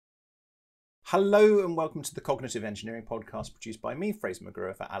Hello and welcome to the Cognitive Engineering Podcast produced by me, Fraser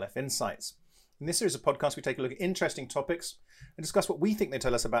McGruer for Aleph Insights. In this series of podcasts, we take a look at interesting topics and discuss what we think they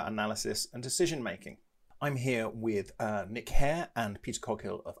tell us about analysis and decision making. I'm here with Nick Hare and Peter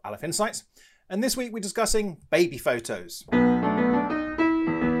Coghill of Aleph Insights, and this week we're discussing baby photos.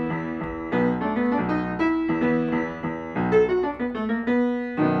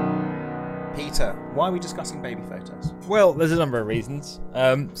 Peter, why are we discussing baby photos? Well, there's a number of reasons.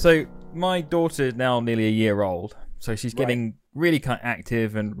 So my daughter is now nearly a year old, so she's getting really quite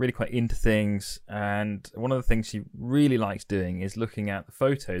active and really quite into things. And one of the things she really likes doing is looking at the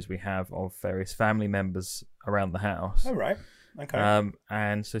photos we have of various family members around the house. Oh, right. Okay.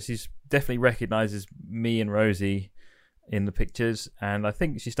 And so she's definitely recognises me and Rosie in the pictures, and I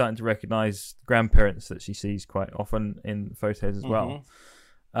think she's starting to recognise grandparents that she sees quite often in photos as well.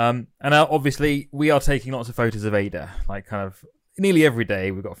 And now, obviously, we are taking lots of photos of Ada, like kind of nearly every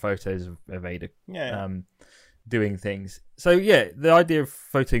day we've got photos of Ada doing things. So, yeah, the idea of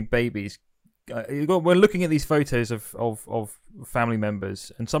photoing babies, we're looking at these photos of family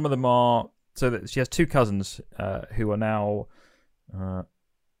members, and some of them are, so that she has two cousins who are now, one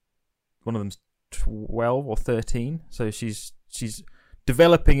of them's 12 or 13, so she's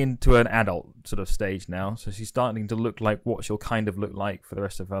developing into an adult sort of stage now, so she's starting to look like what she'll kind of look like for the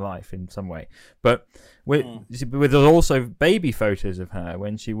rest of her life in some way. But there's also baby photos of her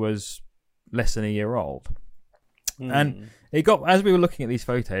when she was less than a year old. And it got, as we were looking at these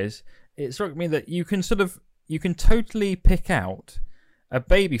photos, it struck me that you can totally pick out a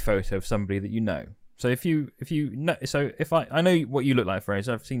baby photo of somebody that you know. So if I know what you look like,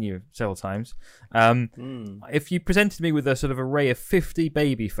 Fraser, I've seen you several times. If you presented me with a sort of array of 50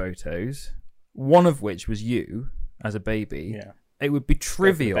 baby photos, one of which was you as a baby, it would be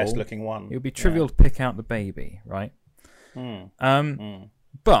trivial. The best looking one. It would be trivial to pick out the baby, right?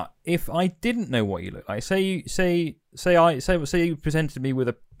 But if I didn't know what you look like, say you presented me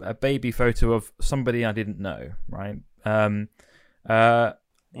with a baby photo of somebody I didn't know, right?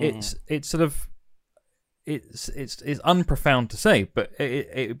 It's sort of. It's unprofound to say, but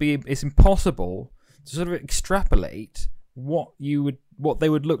it's impossible to sort of extrapolate what they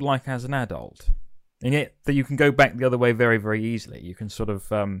would look like as an adult, and yet that you can go back the other way very, very easily. You can sort of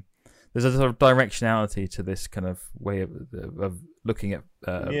there's a sort of directionality to this kind of way of looking at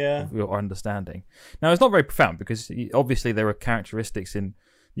your understanding. Now, it's not very profound because obviously there are characteristics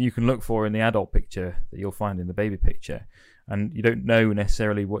you can look for in the adult picture that you'll find in the baby picture. And you don't know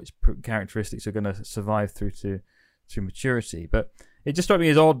necessarily which characteristics are going to survive through to maturity. But it just struck me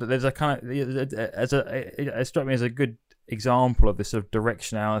as odd that there's a kind of it struck me as a good example of this sort of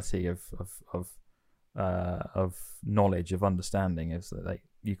directionality of knowledge, of understanding, is that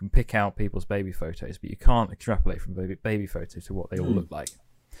you can pick out people's baby photos, but you can't extrapolate from baby photos to what they all look like.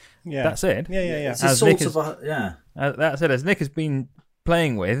 Yeah, that said, that said, as Nick has been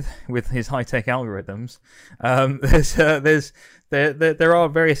playing with his high-tech algorithms, there are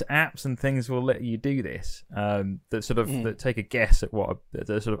various apps and things will let you do this that sort of that take a guess at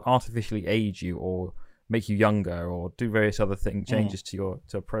that sort of artificially age you or make you younger or do various other changes to your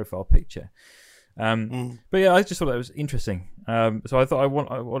profile picture. But yeah, I just thought that was interesting. So I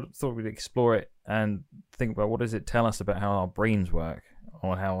thought we'd explore it and think about what does it tell us about how our brains work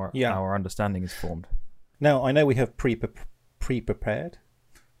or how our understanding is formed. Now, I know we have pre-prepared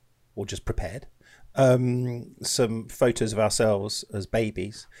or just prepared some photos of ourselves as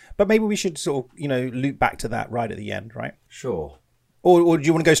babies, but maybe we should sort of loop back to that right at the end, right? Sure. Or do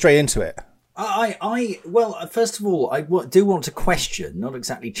you want to go straight into it? Well, first of all, I do want to question, not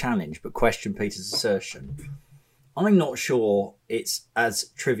exactly challenge, but question Peter's assertion. I'm not sure it's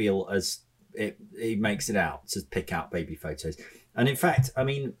as trivial as he makes it out to pick out baby photos. And in fact, I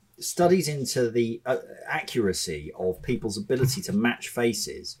mean, studies into the accuracy of people's ability to match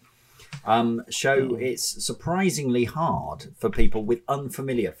faces show it's surprisingly hard for people with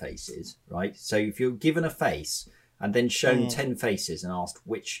unfamiliar faces, right? So if you're given a face and then shown 10 faces and asked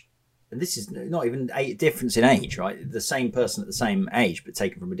which, and this is not even a difference in age, right? The same person at the same age, but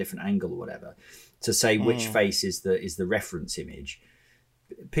taken from a different angle or whatever, to say which face is the reference image.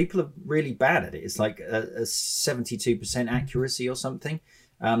 People are really bad at it. It's like a 72% accuracy or something.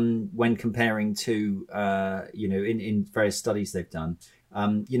 When comparing to, in various studies they've done,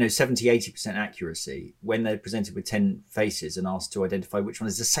 70-80% accuracy when they're presented with 10 faces and asked to identify which one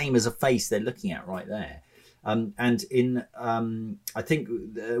is the same as a face they're looking at right there. And in, I think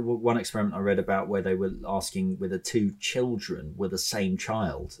one experiment I read about where they were asking whether two children were the same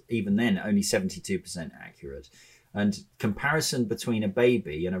child, even then only 72% accurate. And comparison between a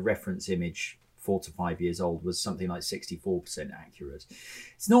baby and a reference image 4 to 5 years old was something like 64% accurate.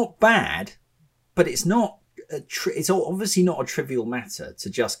 It's not bad, but it's not. It's obviously not a trivial matter to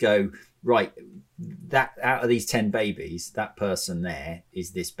just go right. That out of these 10 babies, that person there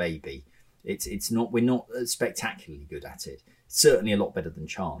is this baby. It's not. We're not spectacularly good at it. Certainly a lot better than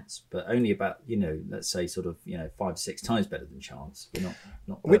chance, but only about, let's say sort of 5-6 times better than chance. We're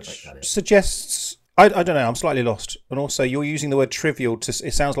not perfect at it. Which suggests, I don't know, I'm slightly lost. And also, you're using the word trivial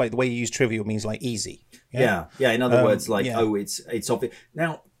it sounds like the way you use trivial means like easy. Yeah. In other words, like it's obvious.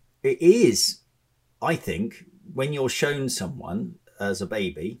 Now it is. I think when you're shown someone as a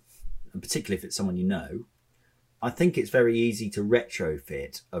baby, and particularly if it's someone you know, I think it's very easy to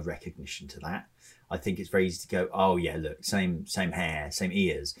retrofit a recognition to that. I think it's very easy to go, oh yeah, look, same hair, same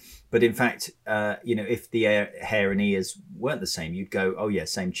ears. But in fact, if the hair and ears weren't the same, you'd go, oh yeah,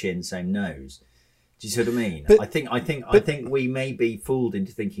 same chin, same nose. Do you see what I mean? But, I think we may be fooled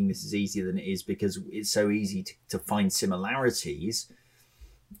into thinking this is easier than it is because it's so easy to find similarities,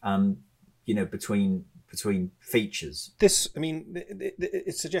 between features.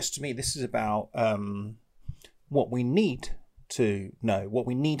 It suggests to me this is about what we need to know, what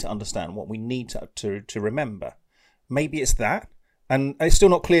we need to understand, what we need to remember. Maybe it's that, and it's still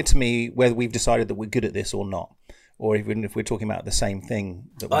not clear to me whether we've decided that we're good at this or not, or even if we're talking about the same thing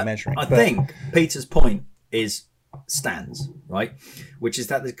that we're measuring. I think Peter's point stands, right, which is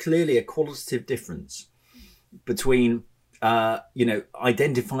that there's clearly a qualitative difference between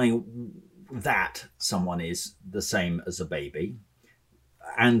identifying that someone is the same as a baby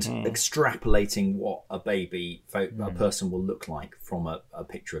and extrapolating what a person will look like from a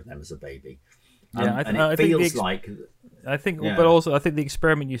picture of them as a baby. I think the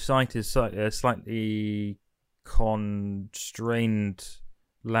experiment you cite is a slightly constrained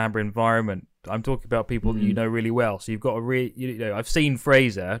lab environment. I'm talking about people that you know really well. So you've got I've seen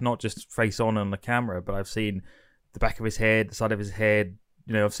Fraser, not just face on the camera, but I've seen the back of his head, the side of his head.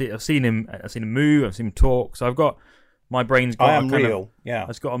 I've seen him move. I've seen him talk. So I've got my brain's got. I am real.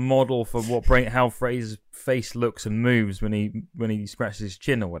 It's got a model for how Fraser's face looks and moves when he scratches his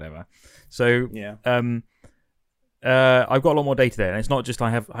chin or whatever. So I've got a lot more data there, and it's not just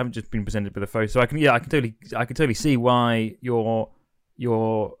I haven't just been presented with a photo. So I can totally see why your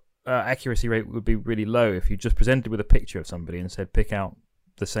accuracy rate would be really low if you just presented with a picture of somebody and said pick out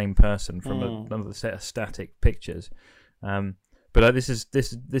the same person from another set of static pictures. But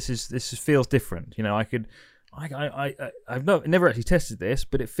this feels different. I've never actually tested this,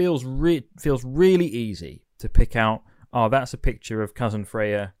 but it feels really easy to pick out. Oh, that's a picture of cousin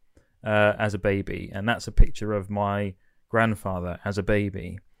Freya as a baby, and that's a picture of my grandfather as a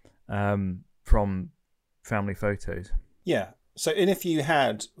baby from family photos. Yeah. So, and if you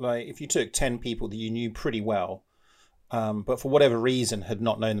took 10 people that you knew pretty well, but for whatever reason had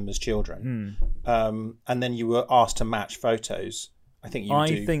not known them as children, and then you were asked to match photos, I think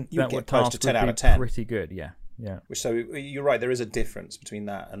that would close to 10 out of 10. Pretty good, yeah. So you're right. There is a difference between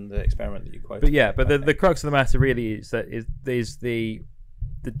that and the experiment that you quoted. But the crux of the matter really is that is the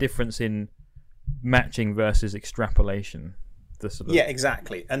difference in matching versus extrapolation. Yeah,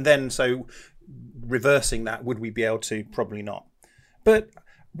 exactly. And then so reversing that, would we be able to? Probably not. But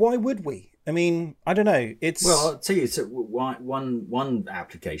why would we? I mean, I don't know. I'll tell you. So one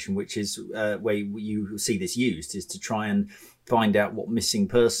application, which is where you see this used, is to try and find out what missing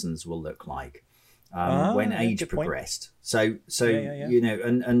persons will look like when age progressed. So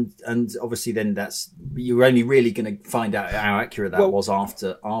and obviously then you're only really going to find out how accurate that was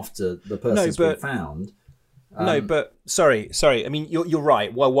after the person's been found. But sorry. I mean, you're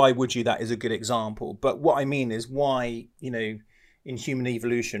right. Why would you? That is a good example. But what I mean is why, in human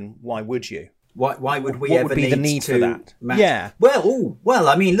evolution, why would you? Why would we what ever would be the need to for that? match? Yeah. Well,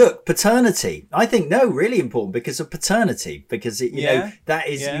 I mean, look, paternity. I think really important because of paternity. Because that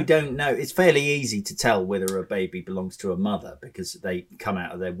is you don't know. It's fairly easy to tell whether a baby belongs to a mother because they come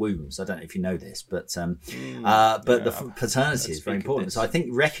out of their wombs. I don't know if you know this, but the paternity is very important. So I think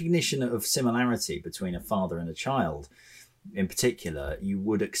recognition of similarity between a father and a child, in particular, you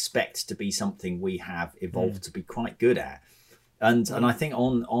would expect to be something we have evolved to be quite good at. And I think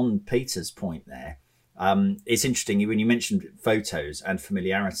on Peter's point there, it's interesting when you mentioned photos and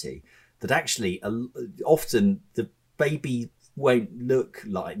familiarity that actually often the baby won't look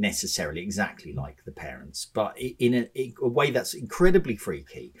like necessarily exactly like the parents, but in a way that's incredibly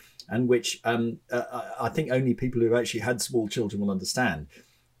freaky and which I think only people who've actually had small children will understand.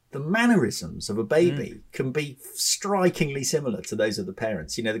 The mannerisms of a baby can be strikingly similar to those of the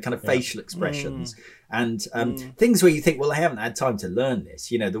parents, the kind of facial expressions and things where you think, well, they haven't had time to learn this,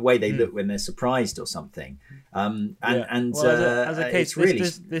 the way they look when they're surprised or something. As a case,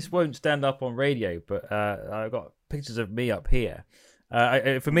 this won't stand up on radio, but I've got pictures of me up here.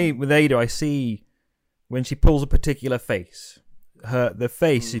 For me, with Ada, I see when she pulls a particular face, the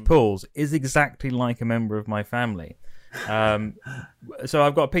face she pulls is exactly like a member of my family. So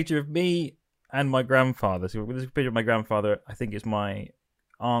I've got a picture of me and my grandfather. So this is a picture of my grandfather. I think it's my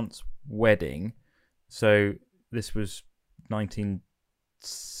aunt's wedding. So this was late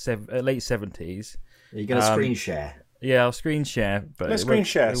 70s. Are you going to screen share? Yeah, I'll screen share. But let's screen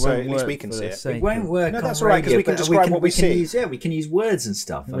share so at least we can see it. It won't work. No, that's all right, because we can describe what we see. We can use words and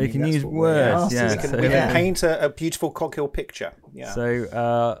stuff. We can use words. Yeah, we can paint a beautiful coghill picture. Yeah.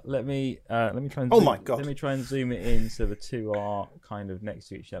 So let me try and. Oh my God! Let me try and zoom it in so the two are kind of next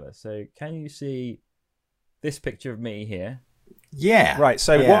to each other. So can you see this picture of me here? Yeah. Right.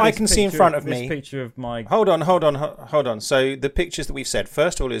 So what I can see in front of me. This picture of my. Hold on. So the pictures that we've said.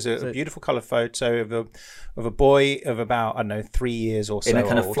 First of all, is a beautiful colour photo of a boy of about 3 years or so in a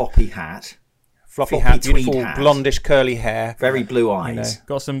kind old. of floppy hat. Floppy hat, beautiful hat. Blondish curly hair, very blue eyes.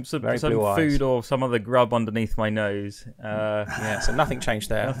 Got some food eyes. or some other grub underneath my nose. So nothing changed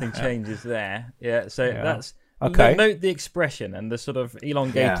there. Nothing changes there. Yeah. So that's okay. Note the expression and the sort of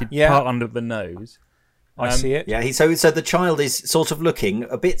elongated part under the nose. I see it. Yeah. So the child is sort of looking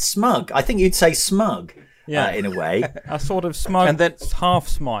a bit smug. I think you'd say smug. In a way. A sort of smug and then half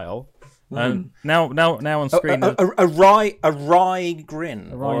smile. And now on screen, a wry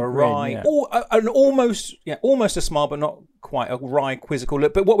grin, an almost a smile, but not quite a wry, quizzical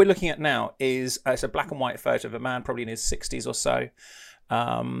look. But what we're looking at now is it's a black and white photo of a man, probably in his 60s or so,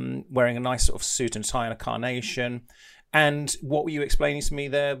 wearing a nice sort of suit and tie and a carnation. And what were you explaining to me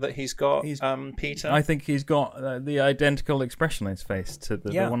there that he's got, Peter? I think he's got the identical expression on his face to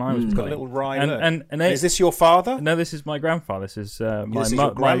the one I was got a putting. little wry look. And is this your father? No, this is my grandfather. This is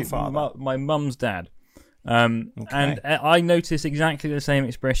my mum's dad. And I noticed exactly the same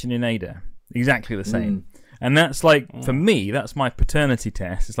expression in Ada. Exactly the same. And that's like, for me, that's my paternity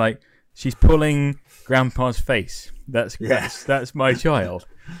test. It's like, she's pulling Grandpa's face. That's my child.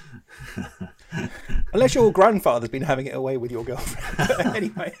 Unless your grandfather's been having it away with your girlfriend.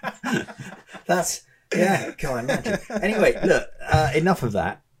 Anyway. I can't imagine. Anyway, look, enough of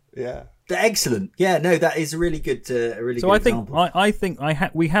that. Yeah. Excellent. Yeah, no, that is a really good example. I think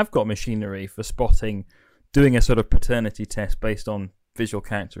we have got machinery for spotting, doing a sort of paternity test based on visual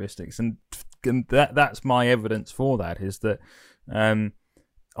characteristics, and that's my evidence for that, is that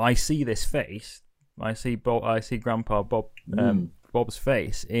I see this face, I see Grandpa Bob, Bob's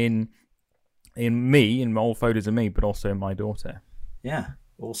face in me, in old photos of me, but also in my daughter. Yeah,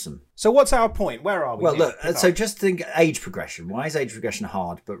 awesome. So what's our point? Where are we? Well, look, so just think age progression. Why is age progression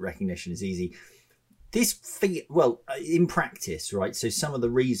hard, but recognition is easy? In practice, right? So some of the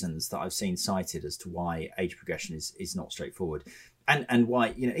reasons that I've seen cited as to why age progression is not straightforward. And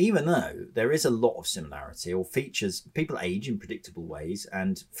why, even though there is a lot of similarity or features, people age in predictable ways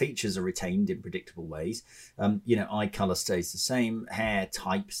and features are retained in predictable ways. Eye color stays the same, hair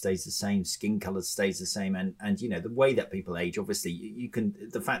type stays the same, skin color stays the same. And the way that people age, obviously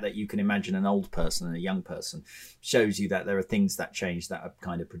the fact that you can imagine an old person and a young person shows you that there are things that change that are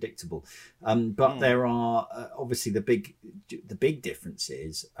kind of predictable. But there are obviously the big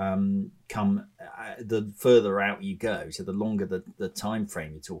differences come the further out you go. So the longer the time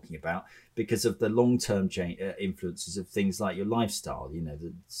frame you're talking about, because of the long-term influences of things like your lifestyle,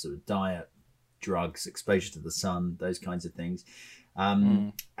 the sort of diet, drugs, exposure to the sun, those kinds of things.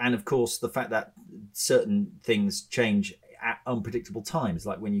 And of course, the fact that certain things change at unpredictable times,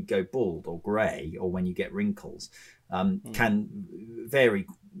 like when you go bald or grey or when you get wrinkles, can vary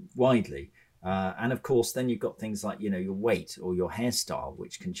widely. And of course, then you've got things like, your weight or your hairstyle,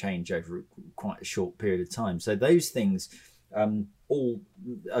 which can change over quite a short period of time. So those things all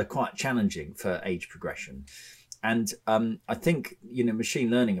are quite challenging for age progression. And I think, machine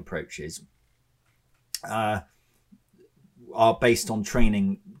learning approaches are based on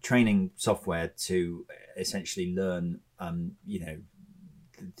training software to essentially learn, you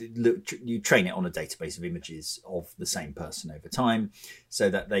train it on a database of images of the same person over time, so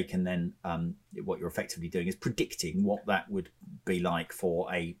that they can then what you're effectively doing is predicting what that would be like for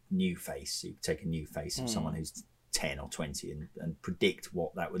a new face. So you take a new face of someone who's 10 or 20 and predict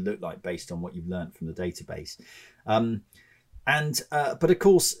what that would look like based on what you've learned from the database. But of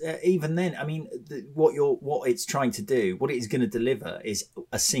course, even then, I mean, what it's trying to do, what it is going to deliver is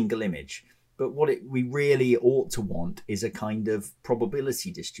a single image. But what we really ought to want is a kind of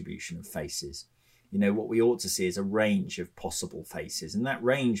probability distribution of faces. What we ought to see is a range of possible faces, and that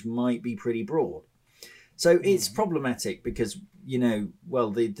range might be pretty broad. So it's problematic because,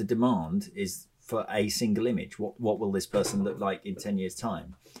 the demand is for a single image. What will this person look like in 10 years'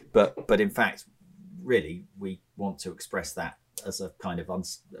 time? But in fact, really, we want to express that as a kind of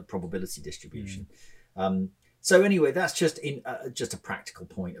a probability distribution. So anyway, that's just just a practical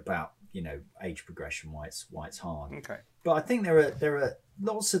point about age progression, why it's hard. Okay. But I think there are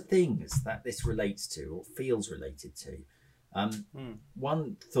lots of things that this relates to or feels related to.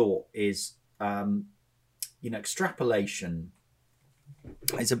 One thought is extrapolation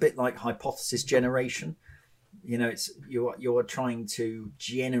is a bit like hypothesis generation. You're trying to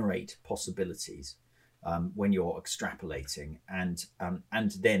generate possibilities when you're extrapolating and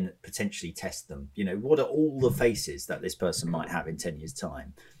then potentially test them. What are all the faces that this person might have in 10 years'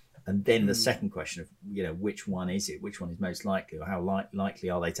 time? And then the second question of, which one is it? Which one is most likely, or how likely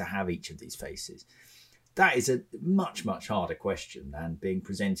are they to have each of these faces? That is a much, much harder question than being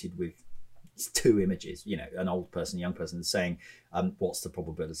presented with two images, an old person, a young person, saying, what's the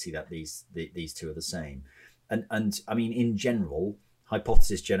probability that these two are the same? And I mean, in general,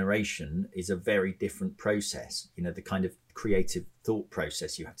 hypothesis generation is a very different process. The kind of creative thought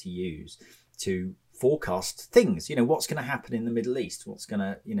process you have to use to forecast things. What's going to happen in the Middle East? What's going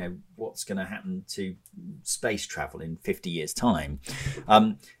to happen to space travel in 50 years' time?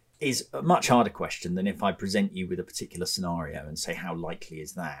 Is a much harder question than if I present you with a particular scenario and say, how likely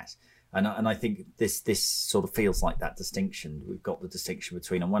is that? And I think this sort of feels like that distinction. We've got the distinction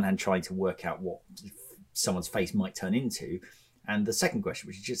between, on one hand, trying to work out what someone's face might turn into, and the second question,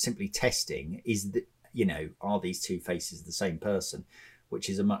 which is just simply testing, is that, are these two faces the same person, which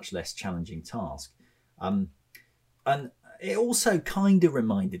is a much less challenging task. And it also kind of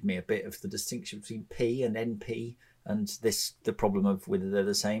reminded me a bit of the distinction between P and NP, and the problem of whether they're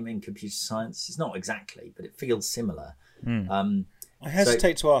the same in computer science. It's not exactly, but it feels similar. I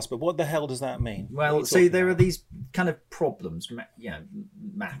hesitate to ask, but what the hell does that mean? Well, so there are these kind of problems,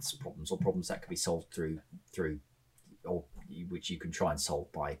 maths problems, or problems that can be solved through, or which you can try and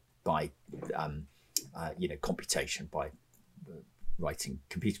solve by computation, by writing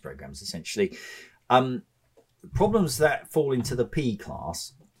computer programs, essentially. Problems that fall into the P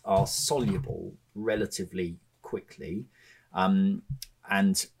class are soluble relatively quickly, and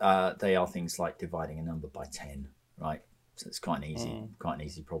they are things like dividing a number by 10, right? So it's quite an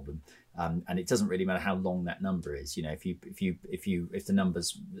easy problem, and it doesn't really matter how long that number is. If the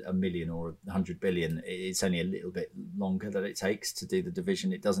number's 1 million or 100 billion, it's only a little bit longer that it takes to do the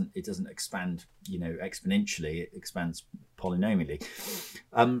division. It doesn't expand, exponentially. It expands polynomially.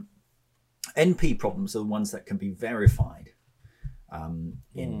 NP problems are the ones that can be verified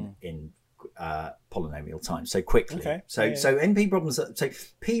in polynomial time, so quickly. Okay. So NP problems. So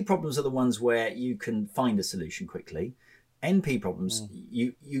P problems are the ones where you can find a solution quickly. NP problems,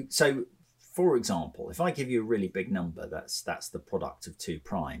 so for example, if I give you a really big number that's the product of two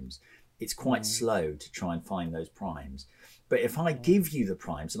primes, it's quite slow to try and find those primes. But if I give you the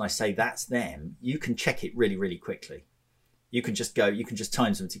primes and I say that's them, you can check it really, really quickly. You can just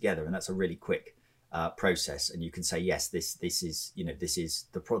times them together, and that's a really quick process, and you can say, yes, this is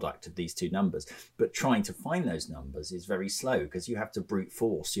the product of these two numbers. But trying to find those numbers is very slow, because you have to brute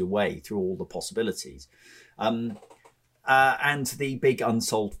force your way through all the possibilities. And the big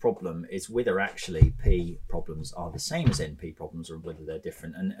unsolved problem is whether actually P problems are the same as NP problems, or whether they're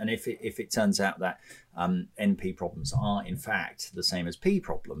different. And if it turns out that NP problems are in fact the same as P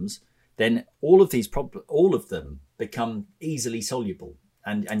problems, then all of them become easily soluble.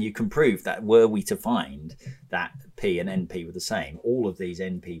 And you can prove that were we to find that P and NP were the same, all of these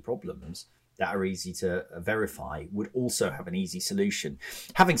NP problems that are easy to verify would also have an easy solution.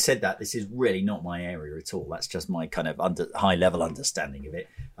 Having said that, this is really not my area at all. That's just my kind of high level understanding of it.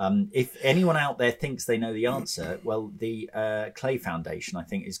 If anyone out there thinks they know the answer, well, the Clay Foundation, I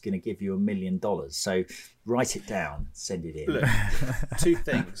think, is going to give you $1 million. So write it down, send it in. Look, two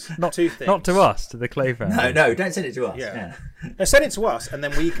things. Not to us, to the Clay Foundation. No, don't send it to us. Yeah. No, send it to us, and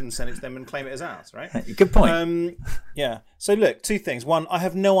then we can send it to them and claim it as ours, right? Good point. Yeah. So look, two things. One, I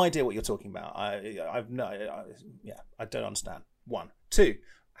have no idea what you're talking about. I don't understand. One. Two,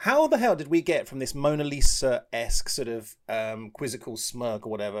 how the hell did we get from this Mona Lisa-esque sort of quizzical smirk or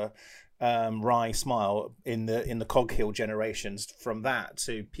whatever, wry smile in the Coghill generations, from that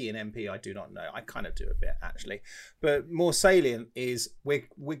to P and NP? I do not know. I kind of do a bit, actually, but more salient is we're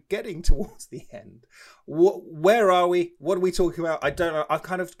getting towards the end. Where are we? What are we talking about? I don't know. I've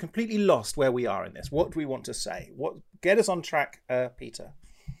kind of completely lost where we are in this. What do we want to say? Get us on track, Peter.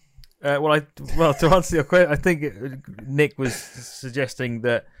 To answer your question, I think Nick was suggesting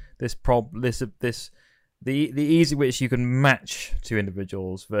that the easy which you can match two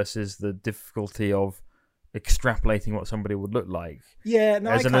individuals versus the difficulty of extrapolating what somebody would look like. Yeah,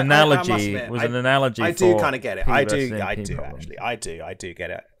 no, as an analogy. I do kind of get it. I do actually. I do get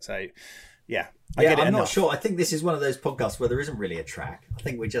it. So, yeah, I'm not enough. sure. I think this is one of those podcasts where there isn't really a track. I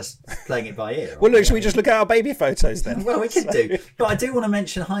think we're just playing it by ear. Well, look, should we just look at our baby photos then? Well, we could do. But I do want to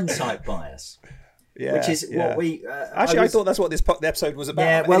mention hindsight bias, which is what we... I thought that's what the episode was about.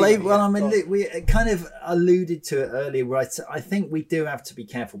 Yeah, well, anyway, I mean, we kind of alluded to it earlier, right? I think we do have to be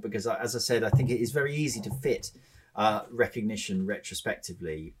careful because, as I said, I think it is very easy to fit recognition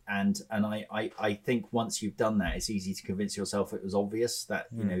retrospectively, and I think once you've done that, it's easy to convince yourself it was obvious that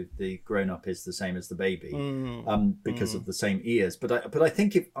you know the grown-up is the same as the baby because of the same ears. But I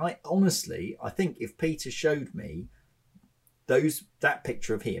think I think if Peter showed me that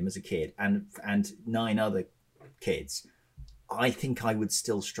picture of him as a kid and 9 other kids, I think I would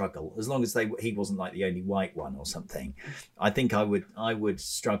still struggle as long as he wasn't like the only white one or something. I think I would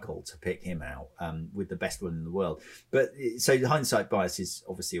struggle to pick him out with the best one in the world. But so hindsight bias is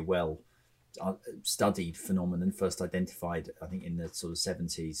obviously a well studied phenomenon, first identified I think in the sort of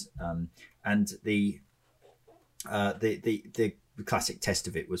 70s, and the classic test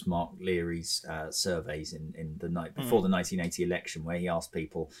of it was Mark Leary's surveys in the night before the 1980 election, where he asked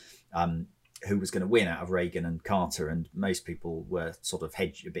people who was going to win out of Reagan and Carter, and most people were sort of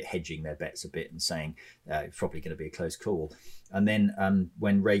hedging their bets a bit and saying it's probably going to be a close call. And then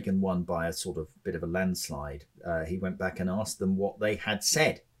when Reagan won by a sort of bit of a landslide, he went back and asked them what they had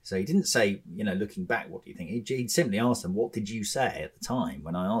said. So he didn't say, looking back, what do you think? He simply asked them, what did you say at the time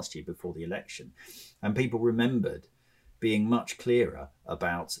when I asked you before the election? And people remembered being much clearer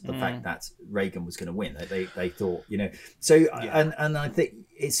about the fact that Reagan was going to win. They thought, and I think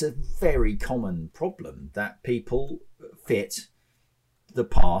it's a very common problem that people fit the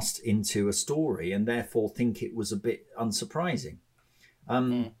past into a story and therefore think it was a bit unsurprising.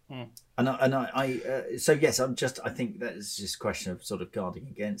 So yes, I think that is just a question of sort of guarding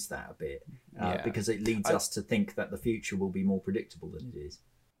against that a bit, because it leads us to think that the future will be more predictable than it is.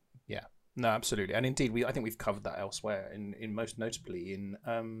 Yeah. No, absolutely, and indeed, I think we've covered that elsewhere. In most notably in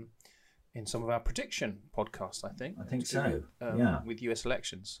some of our prediction podcasts. I think so. With US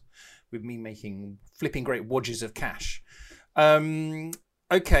elections, with me flipping great wadges of cash.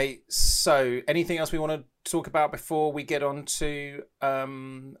 Okay, so anything else we want to talk about before we get on to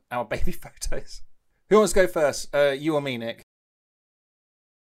our baby photos? Who wants to go first? You or me, Nick?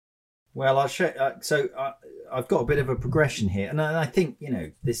 Well, I'll show. I've got a bit of a progression here, and I think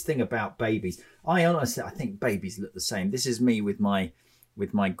this thing about babies. I think babies look the same. This is me with my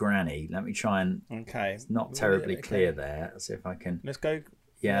granny. Let me try and. Okay. It's not terribly clear there. Let's see if I can. Let's go.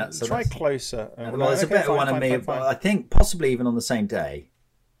 Yeah. So try closer. Well, there's a better one of me. Fine. I think possibly even on the same day.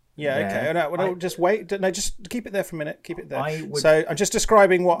 Yeah. Okay. No, just wait. No, just keep it there for a minute. Keep it there. So I'm just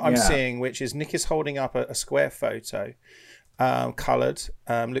describing what I'm seeing, which is Nick is holding up a square photo. Coloured,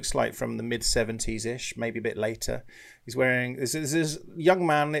 looks like from the mid 70s ish, maybe a bit later. He's wearing this young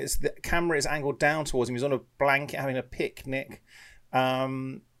man. The camera is angled down towards him. He's on a blanket having a picnic.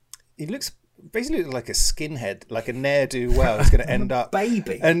 He looks basically like a skinhead, like a ne'er-do-well. He's going to end up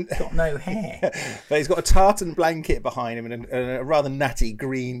baby and got no hair, but he's got a tartan blanket behind him and a rather natty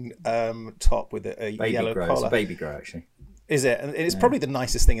green top with a yellow collar. It's a baby grow actually. Is it? And it's probably the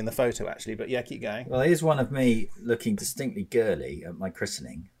nicest thing in the photo, actually. But yeah, keep going. Well, here's one of me looking distinctly girly at my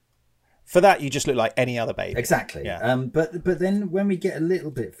christening. For that, you just look like any other baby. Exactly. Yeah. But then when we get a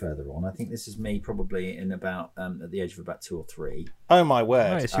little bit further on, I think this is me probably in about at the age of about 2 or 3. Oh my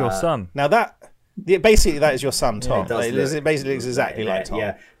word! Oh, it's your son. Now basically that is your son, Tom. Yeah, it basically looks exactly like Tom.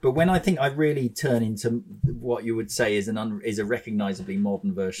 Yeah. But when I think I really turn into what you would say is a recognisably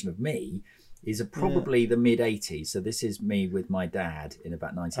modern version of me. Is probably the mid 80s. So this is me with my dad in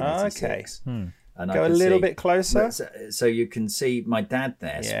about 1986. Okay. And go a little bit closer. So you can see my dad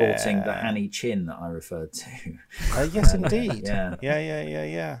there sporting the Hanny chin that I referred to. Yes, indeed. Yeah.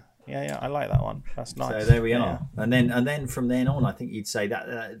 I like that one. That's nice. So there we are. And then from then on, I think you'd say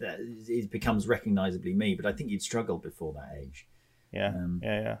that it becomes recognisably me. But I think you'd struggle before that age.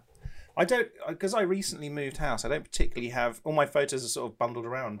 Yeah. I don't, because I recently moved house. I don't particularly have all my photos are sort of bundled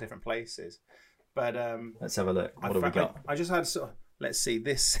around different places. But let's have a look. What have we got? I just had let's see.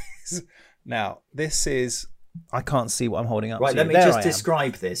 This is. I can't see what I'm holding up. Right. Let me just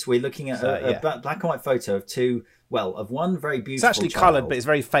describe this. We're looking at a black and white photo of two. Well, of one very beautiful. It's actually coloured, but it's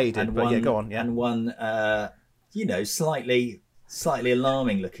very faded. But go on. Yeah. And one, slightly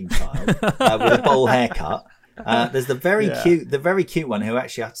alarming looking child with a bowl haircut. There's the very cute one who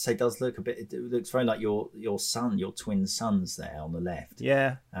actually I have to say does look a bit. It looks very like your son, your twin sons there on the left.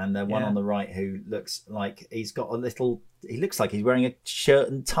 Yeah, and the one on the right who looks like he's got a little. He looks like he's wearing a shirt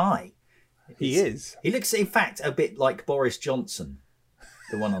and tie. He is. He looks, in fact, a bit like Boris Johnson.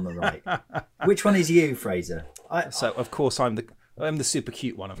 The one on the right. Which one is you, Fraser? So of course I'm I'm the super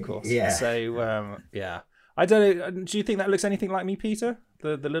cute one, of course. Yeah. So, yeah. I don't know. Do you think that looks anything like me, Peter?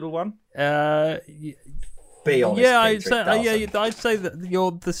 The little one? Be honest. Yeah, Peter, I'd say that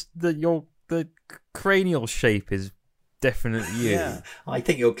the cranial shape is definitely you. Yeah. I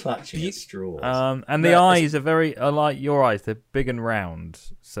think you're clutching at straws. And the eyes are like your eyes. They're big and round.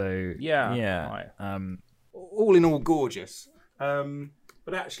 So Yeah. Right. All in all, gorgeous.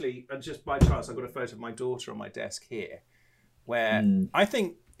 But actually, just by chance, I've got a photo of my daughter on my desk here, where I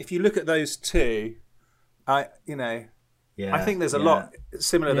think if you look at those two, I think there's a lot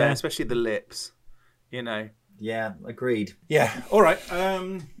similar there, especially the lips. Yeah, agreed. Yeah. All right.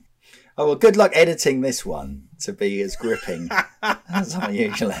 Oh, well, good luck editing this one to be as gripping as our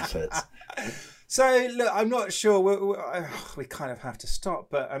usual efforts. So, look, I'm not sure. We kind of have to stop,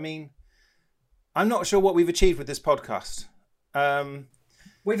 but I mean, I'm not sure what we've achieved with this podcast.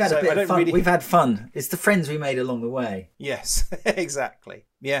 We've had a bit of fun. We've had fun. It's the friends we made along the way. Yes, exactly.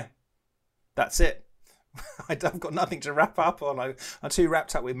 Yeah, that's it. I've got nothing to wrap up on. I'm too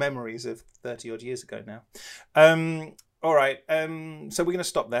wrapped up with memories of 30 odd years ago now. All right. So we're going to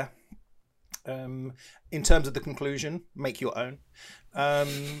stop there. In terms of the conclusion, make your own.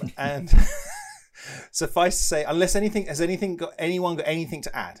 And suffice to say, unless anyone got anything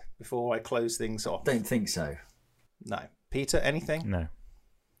to add before I close things off? Don't think so. No. Peter, anything? No.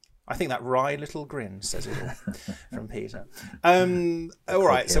 I think that wry little grin says it all from Peter. All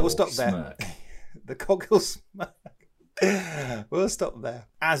right, so we'll stop there. Smirk. The coggill smirk. We'll stop there.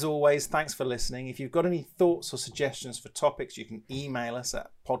 As always, thanks for listening. If you've got any thoughts or suggestions for topics, you can email us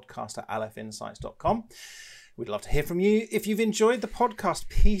at podcast@alfinsights.com. We'd love to hear from you. If you've enjoyed the podcast,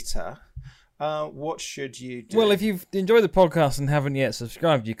 Peter, what should you do? Well, if you've enjoyed the podcast and haven't yet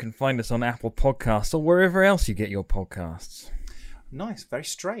subscribed, you can find us on Apple Podcasts or wherever else you get your podcasts. Nice, very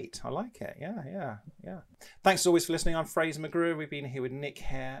straight. I like it. Yeah. Thanks as always for listening. I'm Fraser McGrew. We've been here with Nick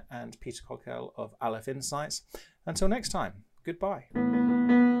Hare and Peter Coghill of Aleph Insights. Until next time, goodbye.